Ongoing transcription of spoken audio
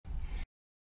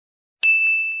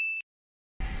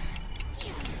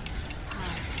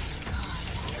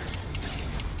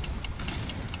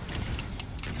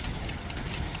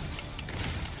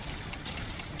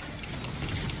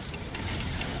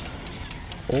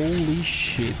Holy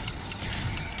shit.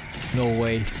 No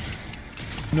way.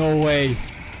 No way.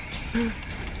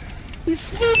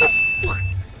 This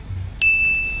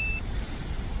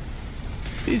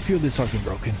build is fucking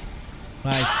broken.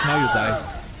 Nice, now you die.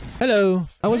 Hello.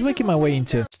 I was making my way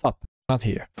into... Stop. Not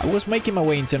here. I was making my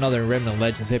way into another Remnant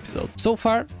Legends episode. So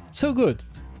far, so good.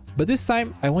 But this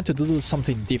time, I wanted to do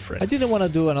something different. I didn't want to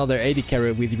do another AD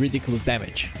carry with ridiculous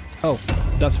damage. Oh,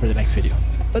 that's for the next video.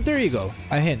 But there you go.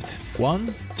 A hint.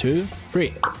 1, 2,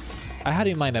 3. I had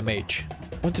in mind a mage.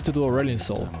 Wanted to do a Rolling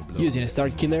Soul, using a Star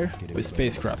Killer with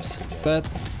Space Crabs, but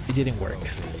it didn't work.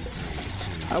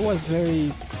 I was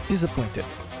very disappointed.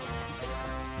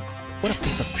 What a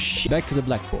piece of shit. Back to the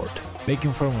blackboard,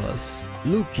 making formulas.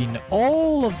 Looking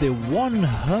all of the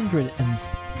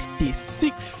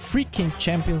 166 freaking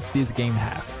champions this game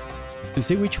have, to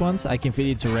see which ones I can fit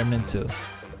into Remnant 2.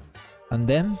 And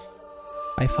then,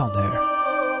 I found her.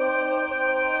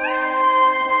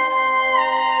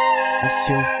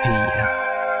 Cassiopeia.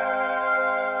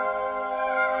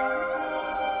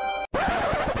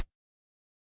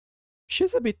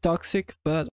 She's a bit toxic,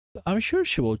 but I'm sure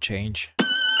she will change.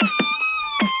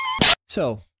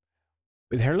 So,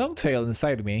 with her long tail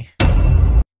inside me,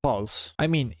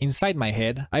 inside my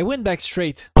head, I went back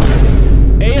straight.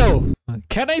 Ayo!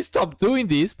 Can I stop doing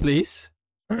this, please?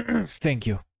 Thank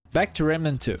you. Back to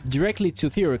Remnant 2, directly to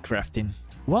theory crafting.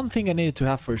 One thing I needed to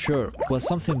have for sure was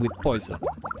something with poison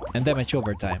and damage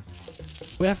over time.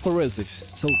 We have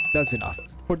corrosives, so that's enough.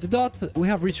 For the dot, we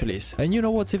have Ritualist, and you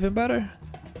know what's even better?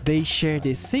 They share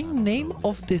the same name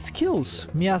of the skills,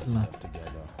 miasma,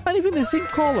 and even the same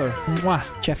color. Mwah,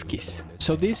 chef kiss.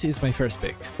 So this is my first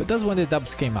pick, but that's when the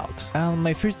dubs came out. And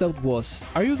my first doubt was,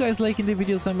 are you guys liking the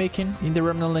videos I'm making in the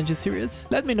Remnant Legends series?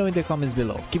 Let me know in the comments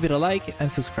below. Give it a like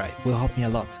and subscribe, will help me a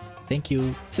lot. Thank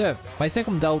you. So, my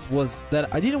second doubt was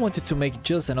that I didn't want to make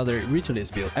just another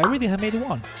Ritualist build. I already had made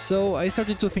one. So I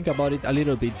started to think about it a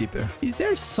little bit deeper. Is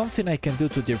there something I can do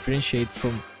to differentiate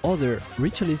from other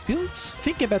Ritualist builds?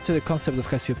 Thinking back to the concept of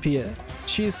Cassiopeia,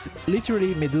 she's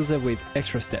literally Medusa with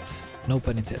extra steps. No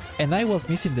pun intended. And I was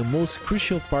missing the most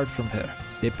crucial part from her,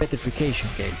 the petrification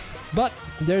case. But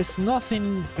there's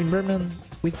nothing in Remnant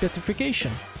with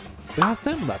petrification. We have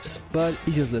time lapse, but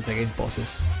it's useless against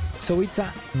bosses. So it's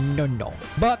a no.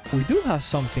 But we do have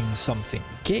something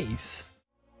case.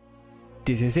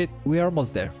 This is it. We are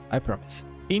almost there, I promise.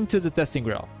 Into the testing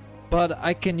ground. But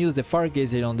I can use the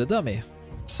Fagazer on the dummy.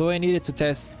 So I needed to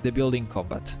test the build in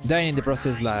combat, dying in the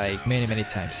process like many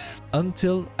times,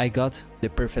 until I got the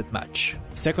perfect match.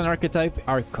 Second archetype,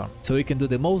 Archon, so we can do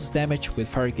the most damage with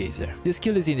Fagazer. The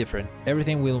skill is indifferent,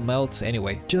 everything will melt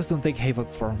anyway. Just don't take Havoc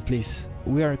form, please.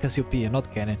 We are Cassiopeia,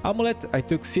 not Canon. Amulet, I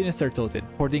took Sinister Totem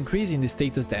for the increase in the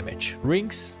status damage.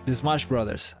 Rings, the Smash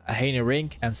Brothers, a Hane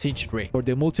Ring and Singed Ring for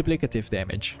the multiplicative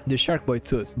damage. The Shark Boy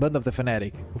Tooth, Band of the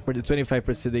Fanatic, for the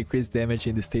 25% increased damage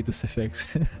in the status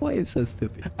effects. Why am I so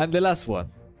stupid? And the last one,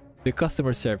 the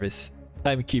Customer Service,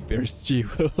 Timekeepers, G.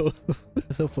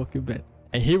 So fucking bad.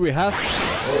 And here we have...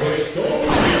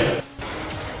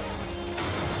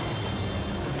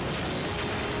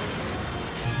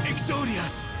 Exodia!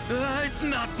 It's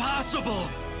not possible!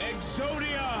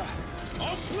 Exodia!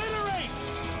 Obliterate!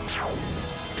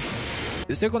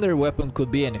 The secondary weapon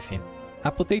could be anything.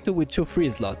 A potato with 2 free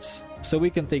slots, so we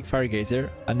can take Fagazer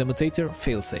and the mutator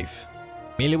failsafe.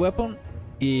 Melee weapon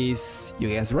is, you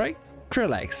guessed right,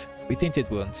 Krelax with Tainted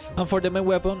Wounds. And for the main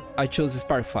weapon, I chose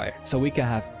Sparkfire, so we can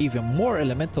have even more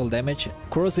elemental damage,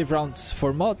 corrosive rounds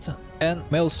for mod, and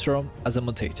Maelstrom as a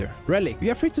mutator. Relic, you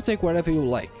are free to take whatever you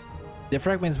like. The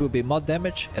fragments will be mod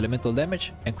damage, elemental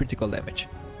damage, and critical damage.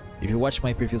 If you watched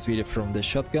my previous video from the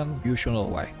shotgun, you should know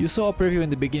why. You saw a preview in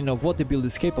the beginning of what the build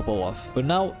is capable of, but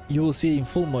now you will see it in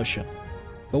full motion.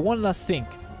 But one last thing,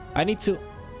 I need to...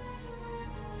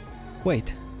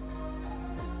 Wait.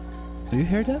 Do you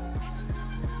hear that?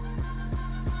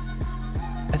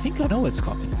 I think I know what's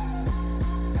coming.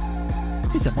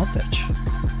 It's a montage.